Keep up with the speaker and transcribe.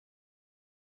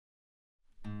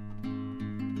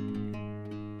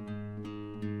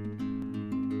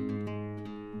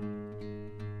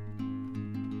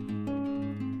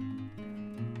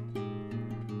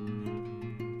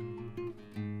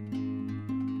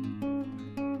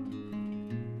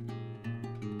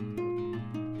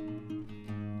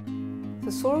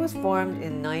So SOAR was formed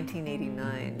in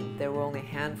 1989. There were only a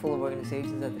handful of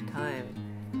organizations at the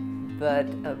time, but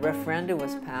a referendum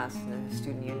was passed and a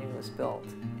student union was built.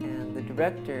 And the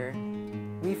director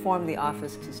reformed the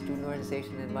Office to Student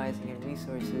Organization Advising and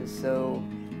Resources, so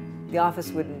the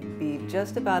office wouldn't be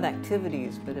just about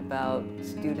activities, but about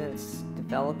students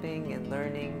developing and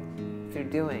learning through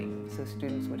doing, so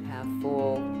students would have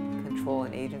full control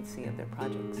and agency of their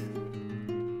projects.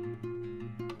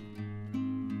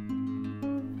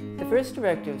 The first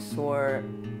director of SOAR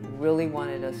really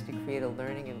wanted us to create a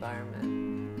learning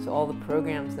environment. So all the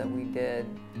programs that we did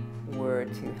were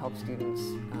to help students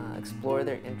explore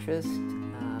their interests,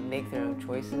 make their own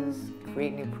choices,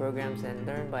 create new programs, and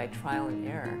learn by trial and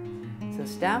error. So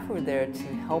staff were there to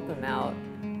help them out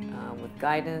with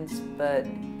guidance, but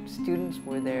students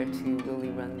were there to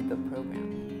really run the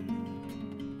program.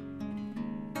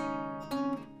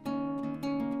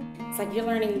 It's like you're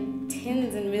learning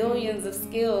tens and millions of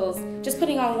skills just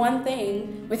putting on one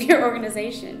thing with your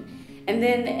organization. And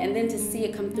then to see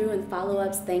it come through in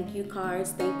follow-ups, thank you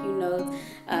cards, thank you notes,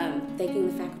 thanking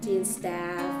the faculty and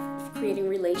staff, creating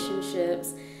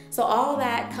relationships. So all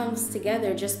that comes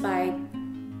together just by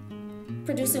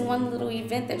producing one little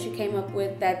event that you came up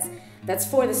with that's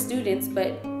for the students,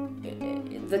 but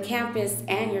the campus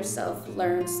and yourself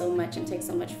learn so much and take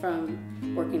so much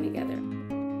from working together.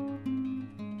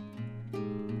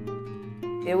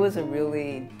 It was a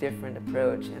really different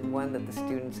approach and one that the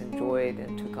students enjoyed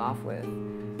and took off with.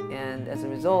 And as a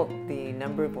result, the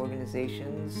number of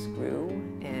organizations grew,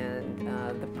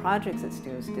 and the projects that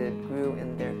students did grew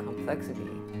in their complexity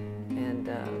and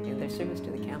in their service to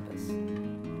the campus.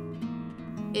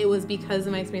 It was because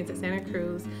of my experience at Santa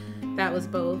Cruz that was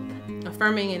both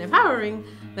affirming and empowering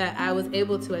that I was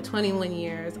able to, at 21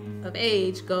 years of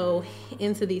age, go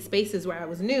into these spaces where I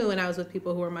was new and I was with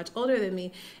people who were much older than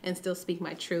me and still speak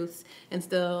my truths and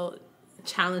still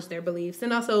challenge their beliefs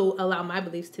and also allow my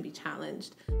beliefs to be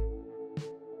challenged.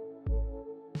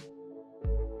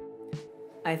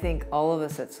 I think all of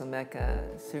us at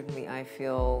SOMECA, certainly I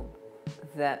feel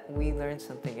that we learn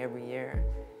something every year.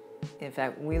 In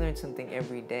fact, we learn something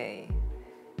every day.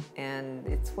 And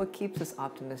it's what keeps us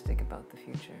optimistic about the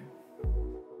future.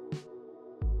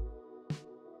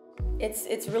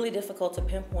 It's really difficult to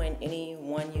pinpoint any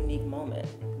one unique moment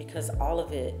because all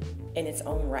of it in its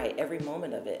own right, every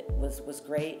moment of it was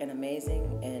great and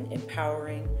amazing and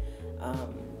empowering.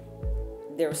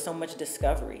 There was so much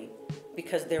discovery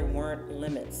because there weren't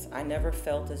limits. I never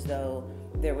felt as though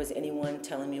there was anyone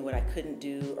telling me what I couldn't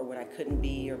do or what I couldn't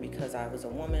be, or because I was a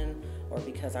woman or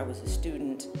because I was a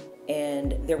student.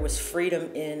 And there was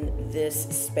freedom in this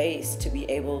space to be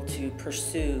able to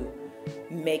pursue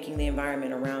making the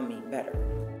environment around me better.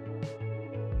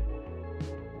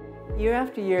 Year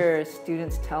after year,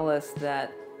 students tell us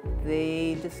that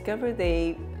they discover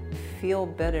they feel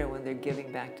better when they're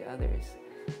giving back to others.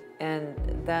 And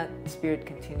that spirit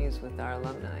continues with our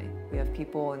alumni. We have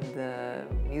people in the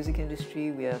music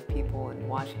industry, we have people in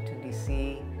Washington,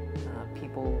 D.C.,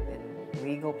 people in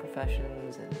legal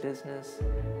professions and business,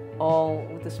 all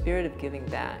with the spirit of giving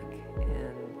back.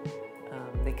 And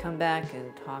they come back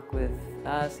and talk with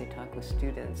us, they talk with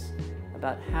students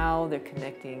about how they're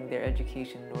connecting their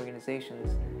education and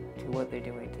organizations to what they're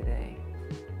doing today.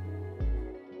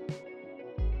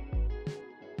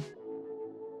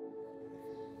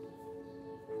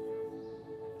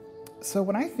 So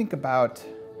when I think about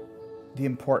the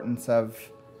importance of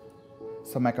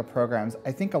SOMECA programs,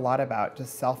 I think a lot about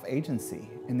just self-agency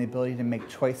and the ability to make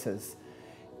choices.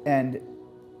 And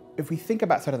if we think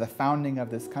about sort of the founding of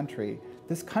this country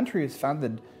is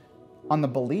founded on the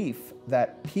belief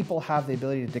that people have the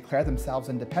ability to declare themselves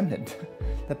independent,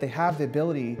 that they have the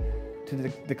ability to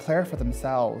declare for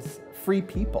themselves free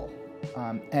people.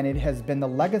 And it has been the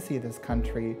legacy of this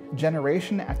country,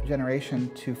 generation after generation,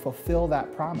 to fulfill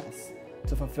that promise,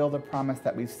 to fulfill the promise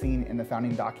that we've seen in the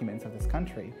founding documents of this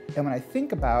country. And when I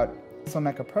think about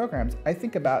SOMECA programs, I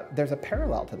think about there's a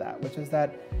parallel to that, which is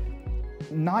that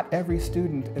not every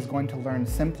student is going to learn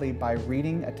simply by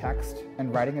reading a text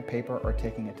and writing a paper or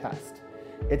taking a test.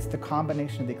 It's the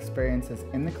combination of the experiences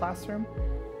in the classroom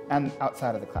and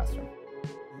outside of the classroom.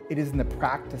 It is in the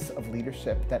practice of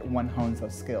leadership that one hones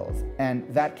those skills, and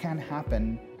that can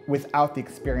happen without the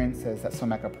experiences that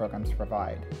SOMECA programs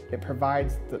provide. It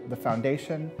provides the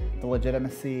foundation, the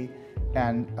legitimacy,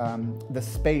 and the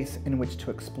space in which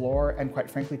to explore and, quite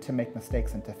frankly, to make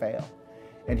mistakes and to fail.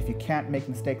 And if you can't make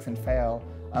mistakes and fail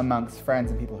amongst friends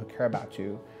and people who care about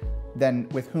you, then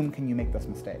with whom can you make those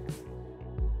mistakes?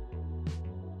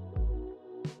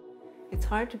 It's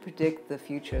hard to predict the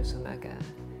future of SOMECA.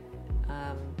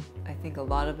 I think a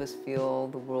lot of us feel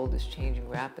the world is changing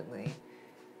rapidly,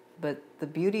 but the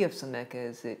beauty of SOMECA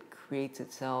is it creates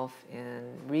itself and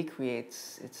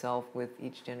recreates itself with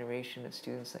each generation of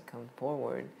students that come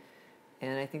forward.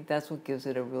 And I think that's what gives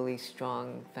it a really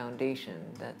strong foundation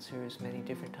that serves many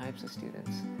different types of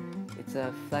students. It's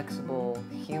a flexible,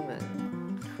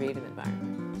 human, creative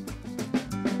environment.